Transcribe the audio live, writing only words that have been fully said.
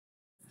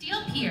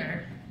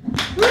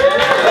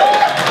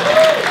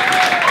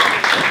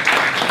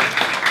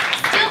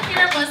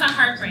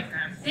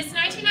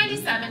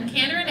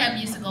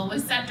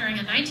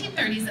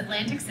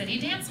Atlantic City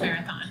Dance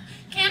Marathon.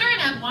 Cantor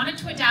and Ebb wanted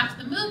to adapt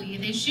the movie.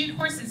 They shoot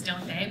horses,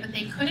 don't they? But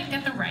they couldn't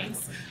get the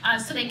rights,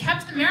 so they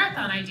kept the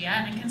marathon idea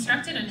and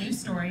constructed a new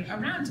story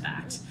around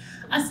that.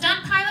 A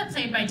stunt pilot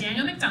played by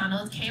Daniel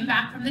McDonald came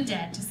back from the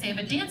dead to save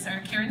a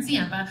dancer, Karen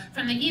Ziemba,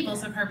 from the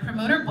evils of her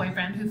promoter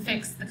boyfriend who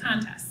fixed the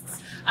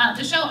contests.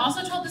 The show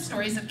also told the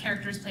stories of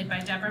characters played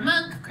by Deborah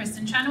Monk,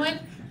 Kristen Chenoweth,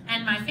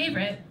 and my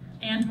favorite,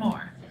 and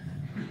more.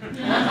 And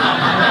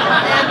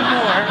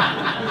more.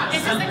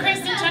 This is the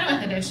Kristen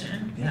Chenoweth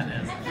edition. Yeah, it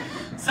is.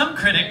 Some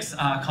critics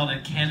called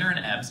it Cantor and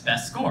Ebb's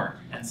best score,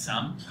 and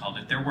some called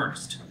it their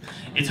worst.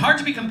 It's hard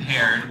to be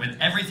compared with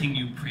everything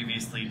you've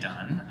previously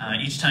done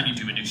each time you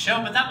do a new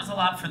show, but that was a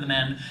lot for the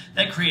men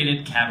that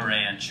created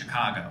Cabaret and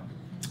Chicago.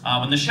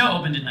 When the show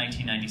opened in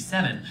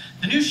 1997,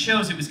 the new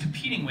shows it was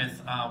competing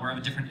with were of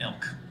a different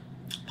ilk.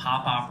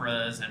 Pop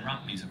operas and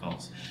rock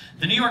musicals.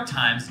 The New York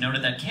Times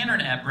noted that Cantor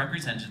and Ebb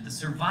represented the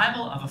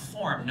survival of a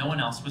form no one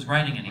else was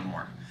writing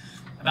anymore.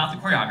 About the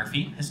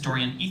choreography,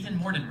 historian Ethan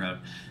Morden wrote,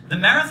 "The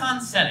marathon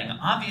setting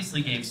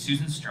obviously gave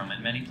Susan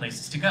Stroman many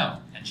places to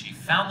go, and she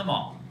found them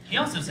all." He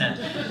also said,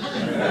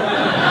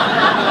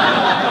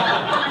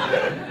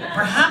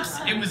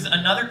 "Perhaps it was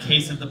another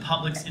case of the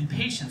public's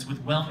impatience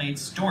with well-made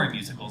story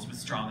musicals with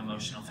strong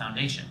emotional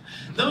foundation.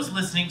 Those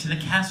listening to the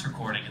cast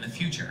recording in the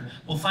future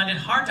will find it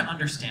hard to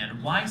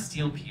understand why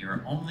Steel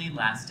Pier only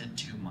lasted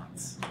 2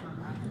 months."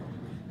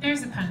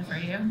 There's a pun for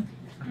you.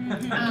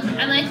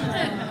 And like,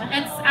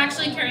 it's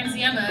actually Karen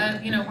Ziemba,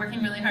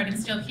 working really hard in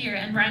Steel Pier,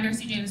 and Brian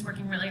Darcy James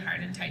working really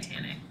hard in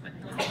Titanic.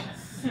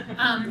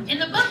 In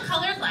the book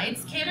Colored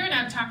Lights, Cantor and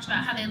Ebb talked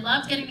about how they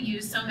loved getting to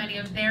use so many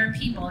of their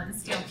people in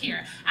Steel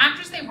Pier,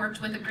 actors they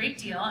worked with a great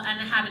deal and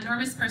had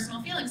enormous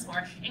personal feelings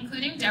for,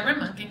 including Deborah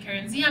Monk and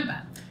Karen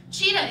Ziemba.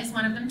 Cheetah is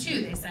one of them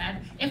too, they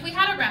said. If we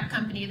had a rep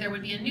company, there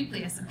would be a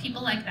nucleus of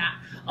people like that.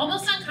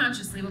 Almost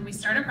unconsciously, when we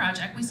start a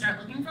project, we start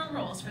looking for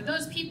roles for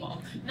those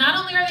people. Not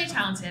only are they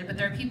talented, but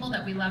they're people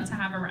that we love to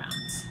have around.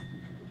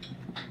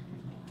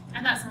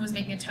 I thought someone was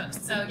making a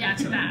toast, so yeah,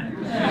 to that.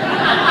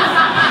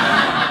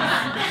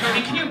 I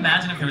mean, can you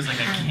imagine if there was like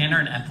a Cantor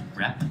and Ebb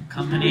rep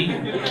company?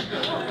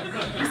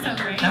 He's so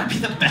great. That would be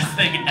the best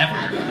thing ever.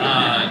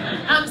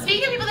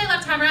 Speaking of people they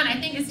love to have around, I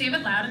think, is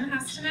David Loud in the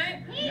house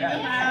tonight?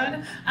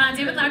 Yeah.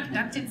 David Loud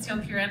conducted Steel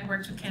Pier and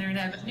worked with Cantor and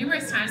Ebb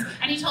numerous times,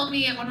 and he told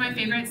me one of my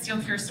favorite Steel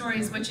Pier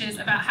stories, which is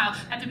about how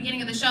at the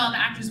beginning of the show, the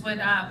actors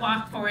would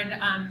walk forward,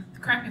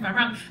 correct me if I'm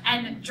wrong,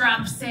 and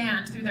drop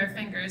sand through their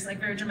fingers, like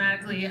very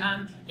dramatically,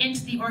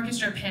 into the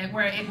orchestra pit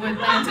where it would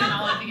land in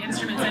all of the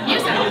instruments and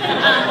music.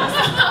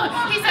 So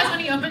he says when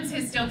he opens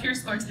his Steel Pier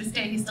score to this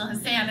day, he still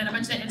has sand, and a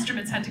bunch of the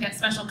instruments had to get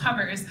special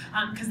covers,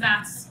 because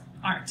that's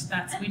art.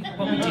 That's what we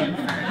do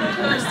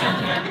for Steel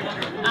Pier.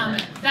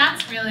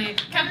 That's really,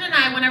 Kevin and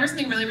I, whenever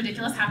something really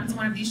ridiculous happens in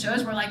one of these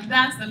shows, we're like,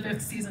 that's the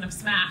 5th season of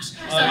Smash. So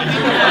maybe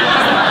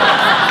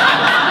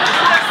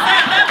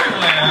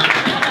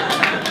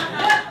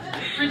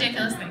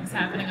ridiculous things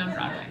happening on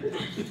Broadway.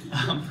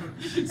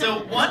 So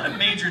one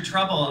major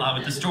trouble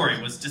with the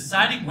story was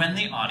deciding when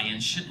the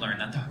audience should learn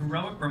that the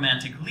heroic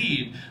romantic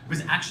lead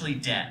was actually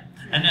dead.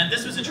 And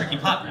this was a tricky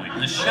plot point.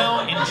 And the show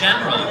in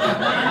general,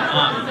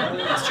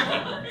 it's tricky.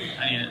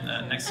 I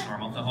mean, next to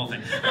normal, the whole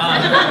thing.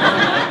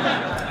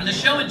 And the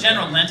show in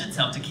general lent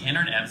itself to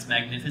Cantor and Ebb's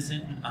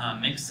magnificent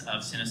mix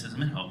of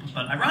cynicism and hope,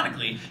 but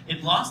ironically,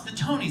 it lost the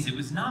Tonys it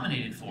was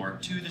nominated for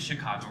to the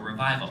Chicago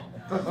revival.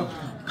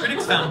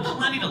 Critics found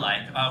plenty to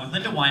like, with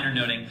Linda Weiner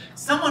noting,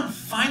 "Someone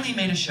finally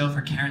made a show for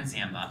Karen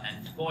Ziemba,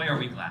 and boy are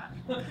we glad."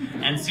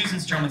 And Susan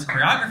Stroman's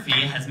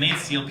choreography has made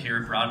Steel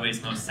Pier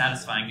Broadway's most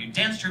satisfying new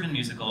dance-driven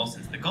musical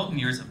since the golden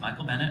years of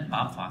Michael Bennett,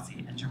 Bob Fosse,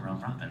 and Jerome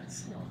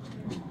Robbins.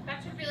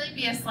 That should really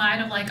be a slide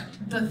of like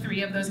the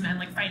 3 of those men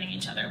like fighting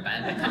each other, but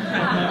I couldn't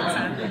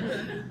find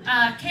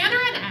it.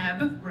 Cantor and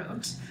Ebb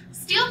wrote,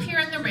 "Steel Pier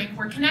and The Rink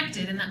were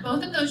connected in that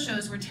both of those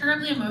shows were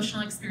terribly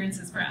emotional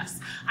experiences for us.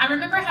 I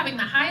remember having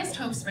the highest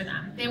hopes for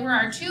them. They were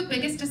our 2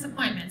 biggest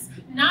disappointments,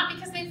 not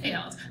because they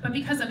failed, but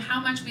because of how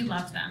much we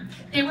loved them.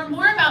 They were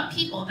more about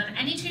people than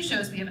any 2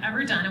 shows we have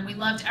ever done, and we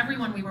loved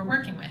everyone we were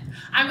working with.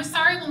 I was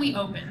sorry when we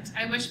opened.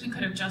 I wish we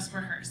could have just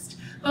rehearsed.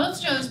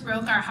 Both shows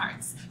broke our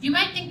hearts. You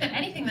might think that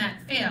anything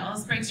that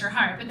fails breaks your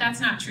heart, but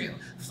that's not true.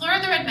 Flora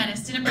the Red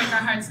Menace didn't break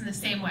our hearts in the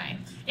same way.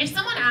 If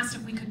someone asked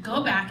if we could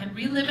go back and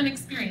relive an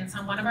experience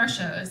on one of our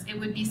shows, it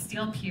would be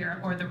Steel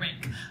Pier or The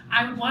Rink.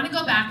 I would want to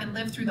go back and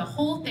live through the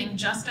whole thing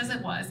just as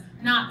it was,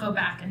 not go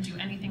back and do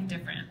anything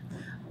different."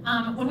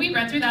 When we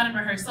read through that in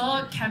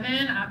rehearsal,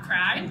 Kevin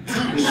cried. In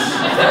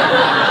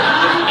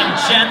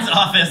Jen's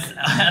office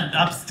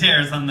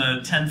upstairs on the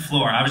 10th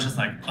floor, I was just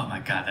like, oh my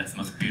god, that's the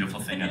most beautiful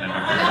thing I've ever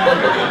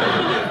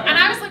heard. And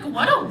I was like,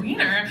 what a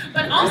wiener,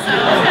 but also...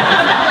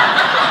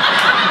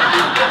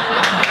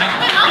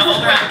 The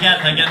older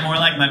I get more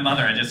like my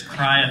mother. I just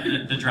cry at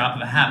the drop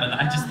of a hat, but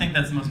I just think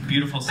that's the most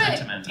beautiful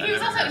sentiment I've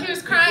ever heard. He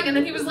was crying, and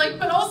then he was like,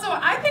 but also,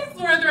 I think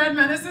Flora the Red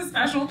Menace is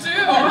special too.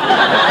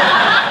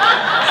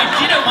 I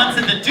did it once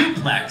at the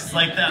duplex,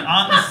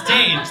 on the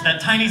stage, that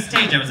tiny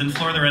stage. I was in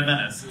Flora the Red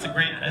Menace. It's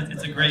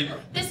a great.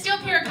 The Steel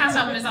Pier cast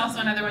album is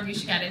also another one you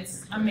should get.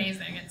 It's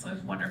amazing. It's a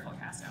wonderful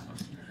cast album.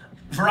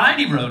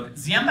 Variety wrote,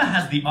 Ziemba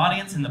has the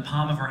audience in the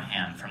palm of her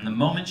hand from the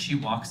moment she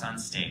walks on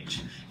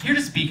stage. Here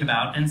to speak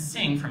about and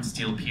sing from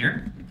Steel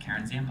Pier,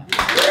 Karen Ziemba.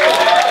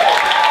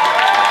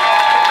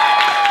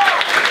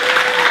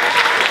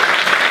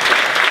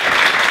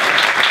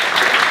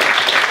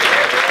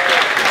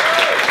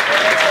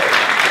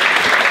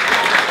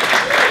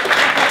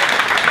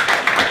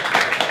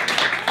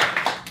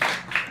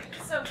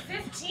 So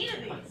 15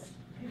 of these.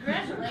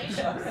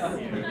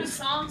 Congratulations. These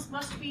songs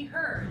must be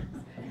heard.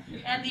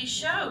 And these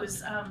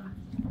shows,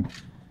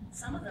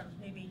 some of them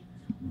maybe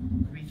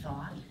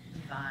rethought,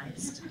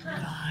 revised,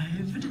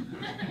 revived.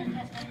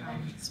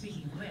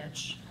 Speaking of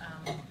which,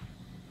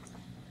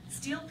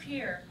 Steel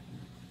Pier,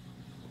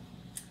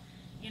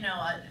 you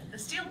know, the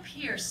Steel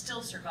Pier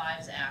still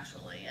survives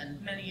actually,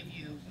 and many of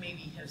you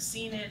maybe have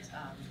seen it.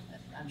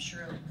 I'm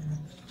sure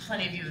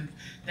plenty of you have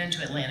been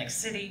to Atlantic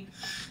City.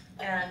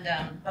 And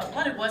but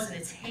what it was in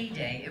its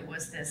heyday, it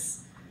was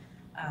this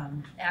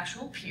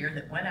actual pier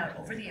that went out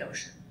over the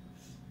ocean,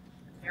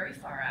 very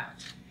far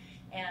out.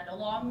 And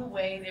along the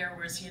way there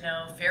was, you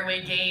know,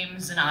 fairway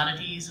games and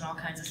oddities and all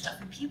kinds of stuff,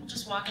 and people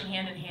just walking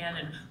hand in hand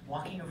and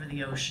walking over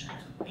the ocean,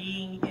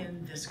 being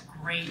in this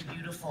great,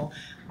 beautiful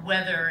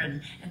weather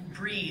and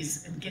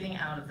breeze and getting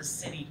out of the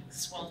city,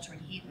 sweltering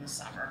heat in the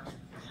summer.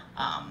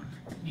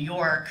 New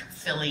York,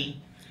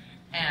 Philly,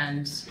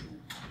 and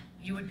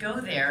you would go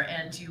there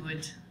and you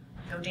would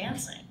go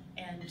dancing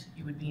and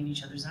you would be in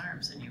each other's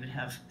arms and you would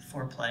have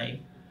foreplay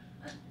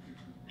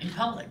in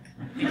public,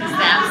 because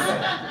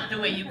that's the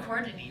way you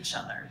courted each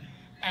other.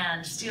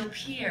 And Steel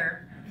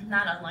Pier,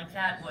 not unlike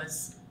that,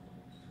 was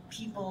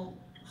people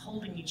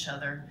holding each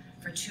other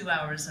for 2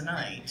 hours a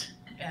night,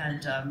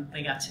 and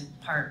they got to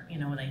part, you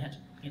know, when they had to,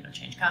 you know,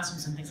 change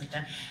costumes and things like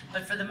that.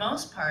 But for the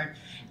most part,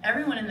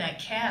 everyone in that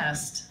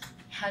cast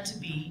had to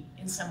be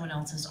in someone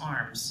else's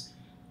arms,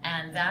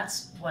 and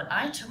that's what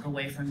I took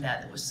away from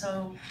that. That was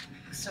so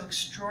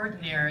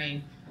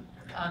extraordinary.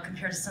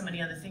 Compared to so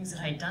many other things that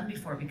I had done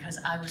before, because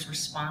I was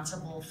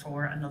responsible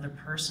for another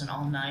person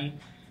all night,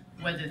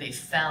 whether they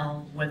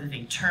fell, whether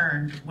they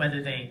turned,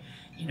 whether they,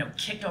 you know,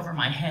 kicked over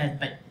my head,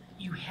 but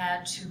you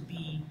had to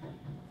be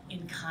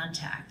in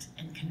contact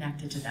and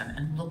connected to them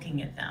and looking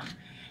at them.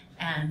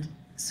 And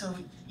so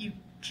you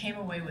came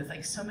away with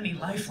like so many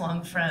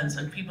lifelong friends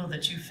and people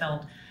that you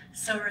felt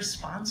so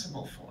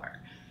responsible for.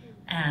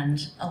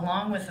 And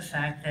along with the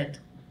fact that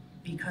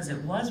because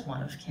it was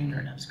one of King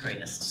Erneb's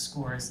greatest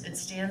scores, it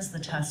stands the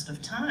test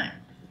of time.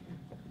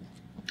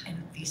 And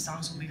these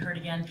songs will be heard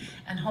again,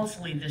 and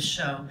hopefully this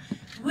show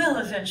will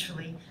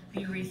eventually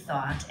be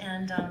rethought,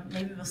 and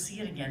maybe we'll see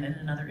it again in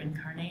another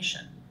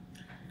incarnation,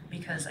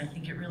 because I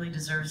think it really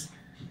deserves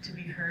to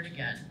be heard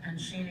again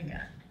and seen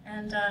again.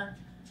 And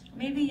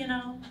maybe, you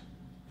know,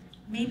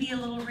 maybe a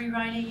little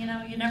rewriting, you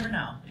know, you never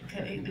know.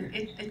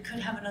 It could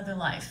have another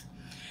life.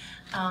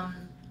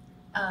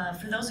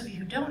 For those of you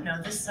who don't know,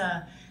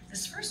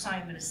 this first song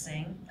I'm going to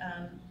sing,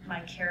 my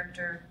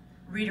character,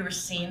 Rita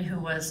Racine, who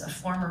was a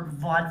former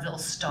vaudeville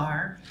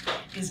star,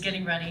 is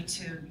getting ready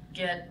to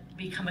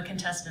become a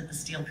contestant at the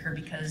Steel Pier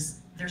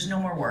because there's no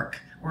more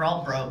work. We're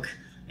all broke.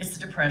 It's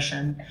the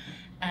Depression.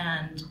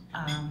 And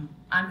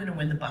I'm going to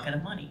win the bucket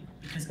of money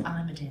because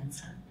I'm a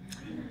dancer.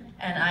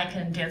 And I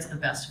can dance the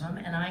best of them,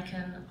 and I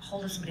can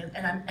hold somebody else.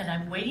 And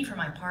I'm waiting for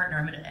my partner.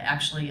 I'm going to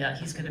actually,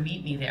 he's going to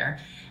meet me there,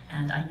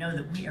 and I know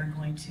that we are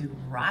going to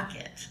rock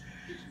it.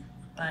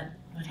 But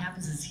what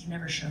happens is he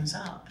never shows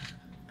up.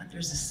 But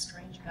there's this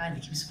strange guy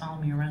that keeps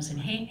following me around saying,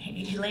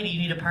 hey lady, you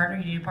need a partner,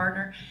 you need a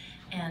partner?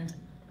 And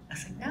I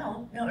was like,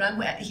 no,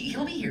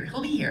 he'll be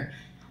here.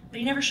 But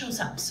he never shows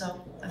up.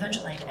 So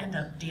eventually I end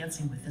up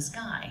dancing with this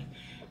guy.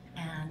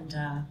 And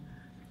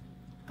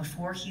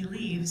before he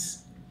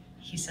leaves,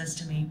 he says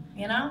to me,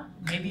 you know,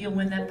 maybe you'll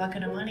win that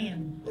bucket of money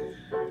and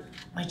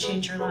might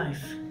change your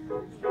life.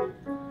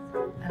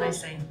 And I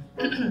say,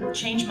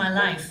 change my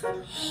life.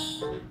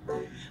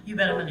 You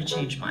bet I'm going to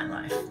change my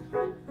life.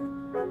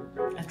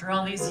 After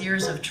all these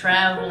years of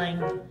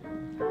traveling,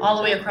 all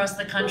the way across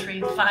the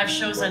country, 5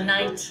 shows a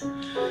night,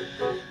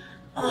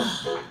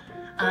 oh,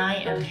 I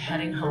am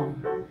heading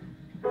home.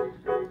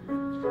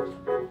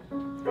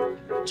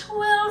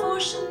 12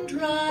 Ocean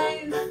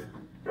Drive,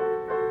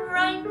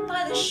 right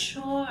by the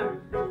shore.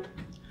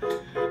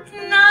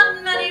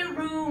 Not many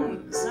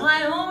rooms,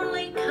 I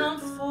only count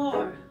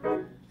 4.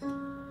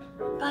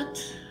 But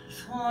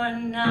for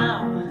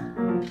now,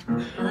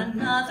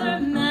 another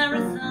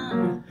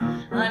marathon,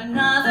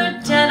 another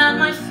dead on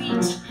my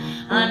feet,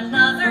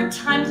 another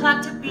time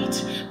clock to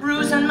beat,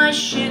 bruise on my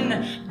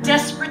shin,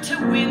 desperate to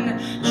win,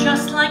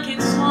 just like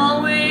it's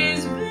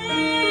always been.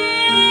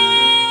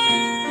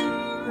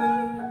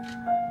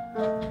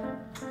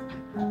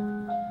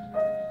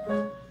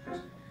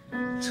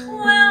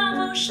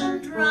 12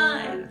 Ocean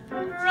Drive,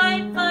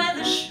 right by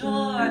the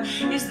shore,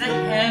 is the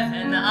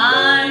heaven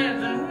I've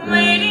been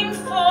waiting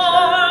for.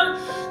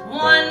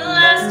 One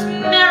last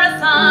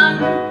marathon,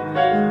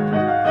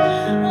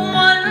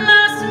 one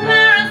last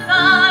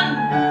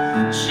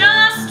marathon,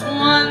 just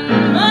one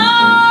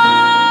more.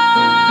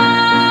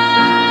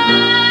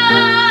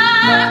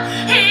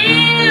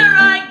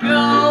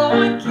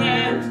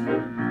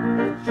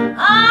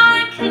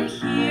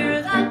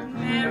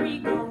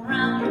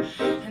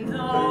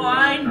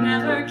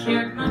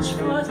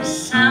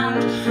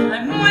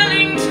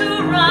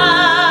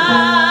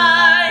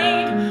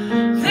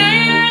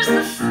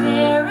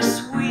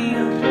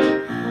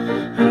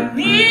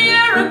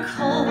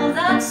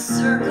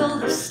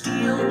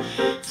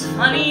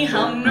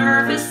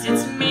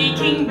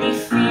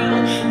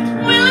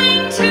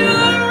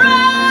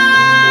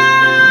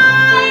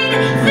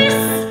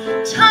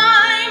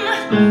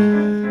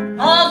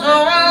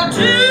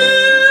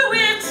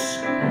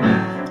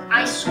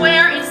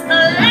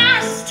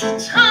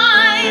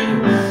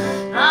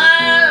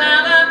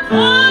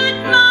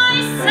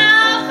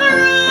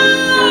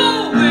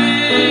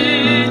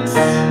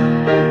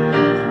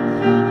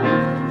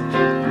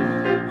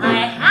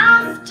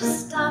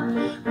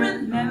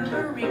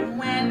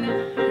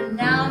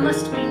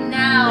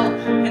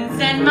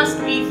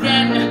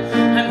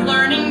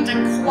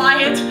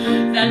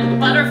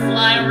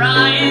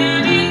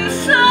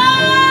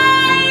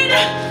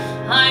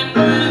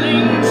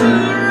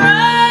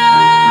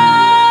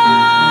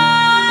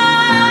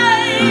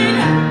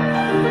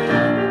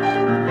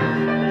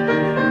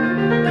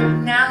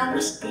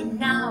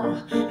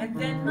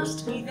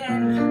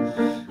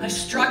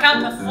 struck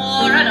out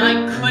before, and I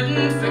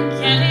couldn't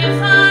forget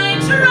if I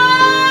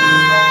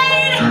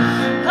tried.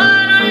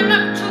 But I'm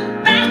up to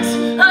bat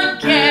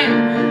again,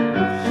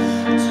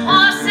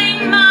 tossing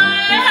my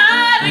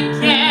hat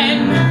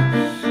again.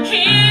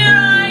 Here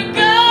I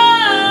go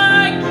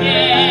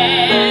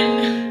again,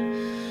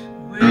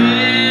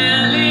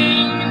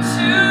 willing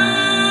to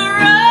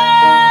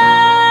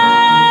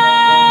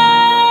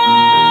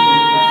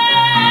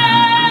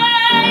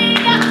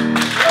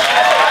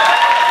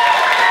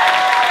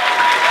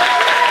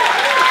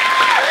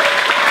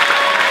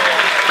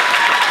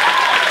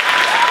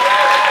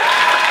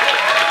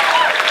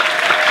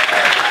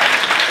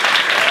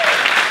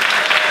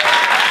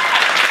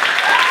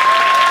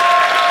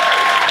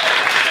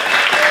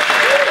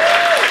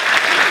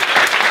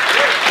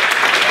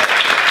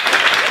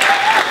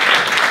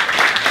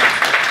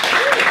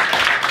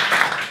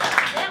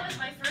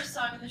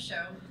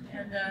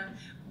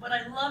what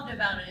I loved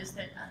about it is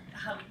that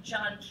how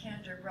John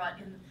Kander brought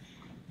in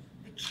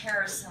the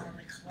carousel and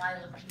the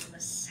calliope and the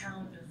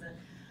sound of the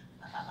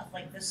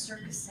like the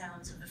circus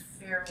sounds of the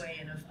fairway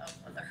and of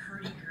the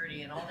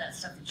hurdy-gurdy and all that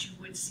stuff that you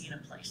would see in a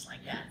place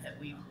like that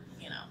we,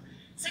 you know,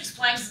 Six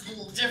Flags is a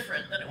little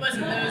different than it was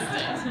in those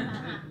days.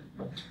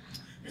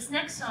 This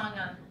next song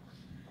I'm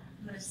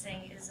going to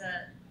sing is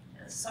a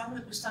song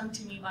that was sung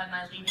to me by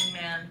my leading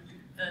man,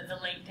 the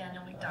late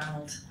Daniel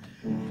McDonald.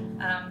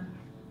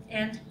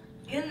 And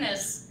in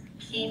this,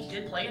 he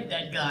did play a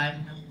dead guy.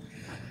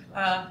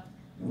 I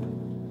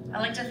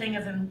like to think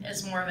of him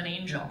as more of an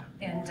angel,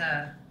 and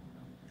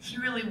he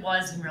really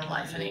was in real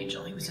life an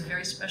angel. He was a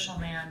very special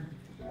man,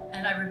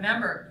 and I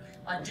remember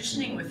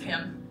auditioning with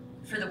him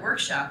for the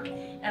workshop,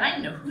 and I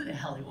didn't know who the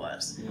hell he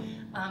was.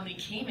 He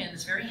came in,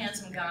 this very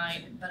handsome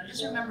guy, but I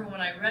just remember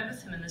when I read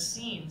with him in the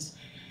scenes,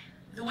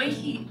 the way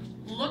he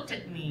looked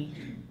at me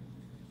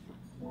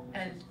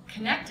and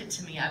connected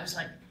to me, I was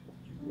like,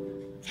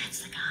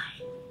 that's the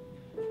guy.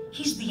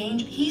 He's the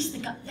angel, he's the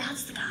guy,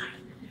 that's the guy.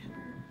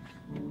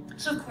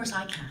 So of course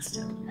I cast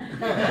him.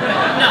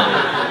 No,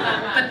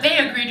 but they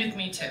agreed with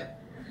me too.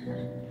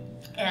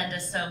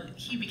 And so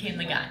he became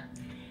the guy.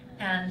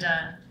 And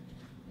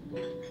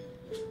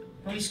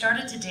when we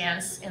started to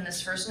dance in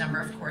this first number,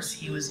 of course,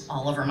 he was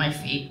all over my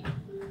feet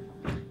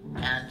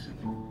and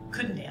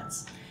couldn't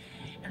dance.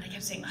 And I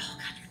kept saying, oh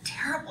God, you're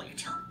terrible, you're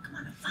terrible, come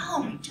on,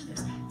 follow me, do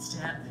this.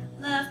 Step,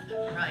 left,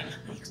 right.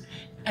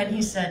 And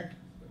he said,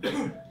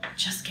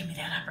 just give me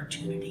that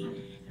opportunity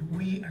and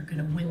we are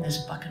gonna win this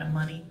bucket of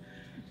money.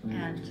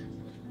 And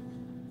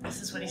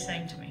this is what he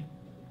sang to me.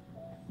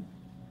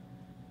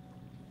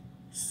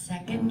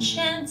 Second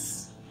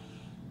chance.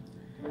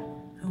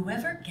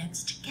 Whoever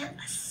gets to get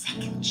a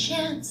second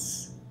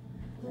chance.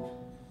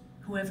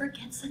 Whoever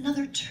gets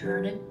another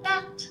turn at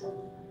bat.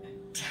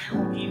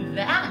 Tell me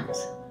that.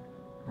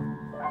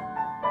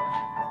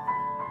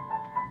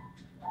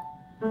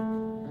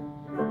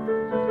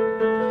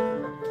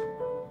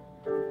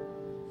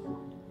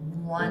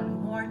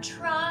 One more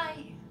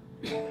try.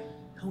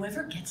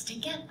 Whoever gets to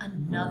get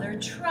another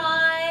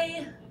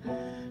try.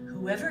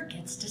 Whoever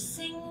gets to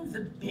sing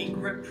the big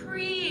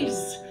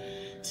reprise.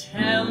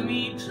 Tell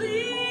me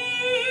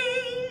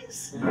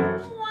please.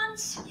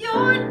 Once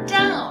you're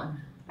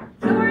down,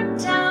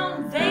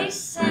 they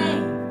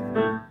say.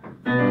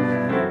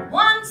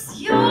 Once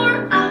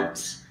you're out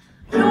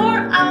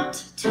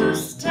to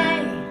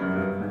stay.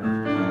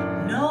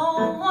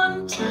 No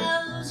one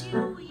tells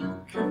you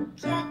you can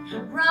get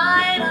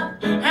right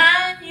up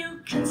and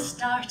you can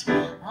start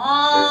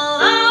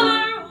all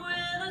over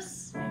with a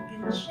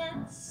second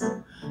chance.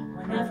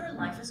 Whenever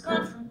life has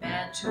gone from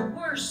bad to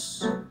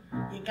worse,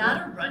 you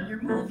gotta run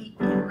your movie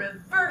in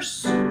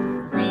reverse.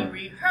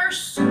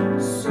 Re-rehearse,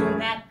 soon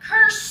that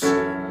curse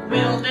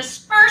will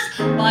disperse.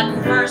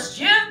 But first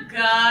you've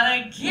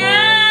gotta get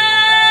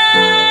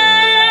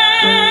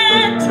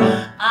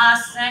a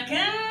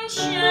second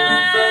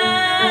chance.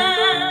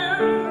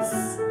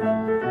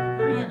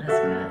 Oh yeah, that's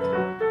good.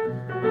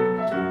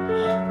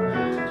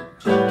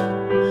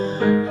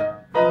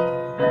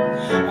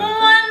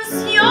 Once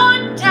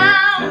you're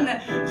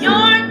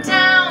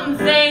down,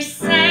 they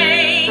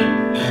say.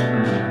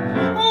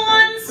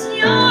 Once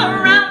you're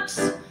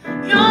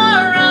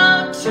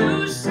out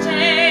to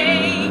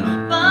stay.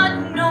 But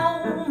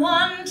no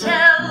one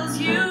tells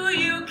you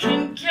you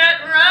can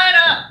get right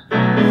up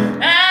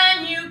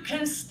and you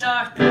can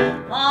start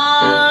all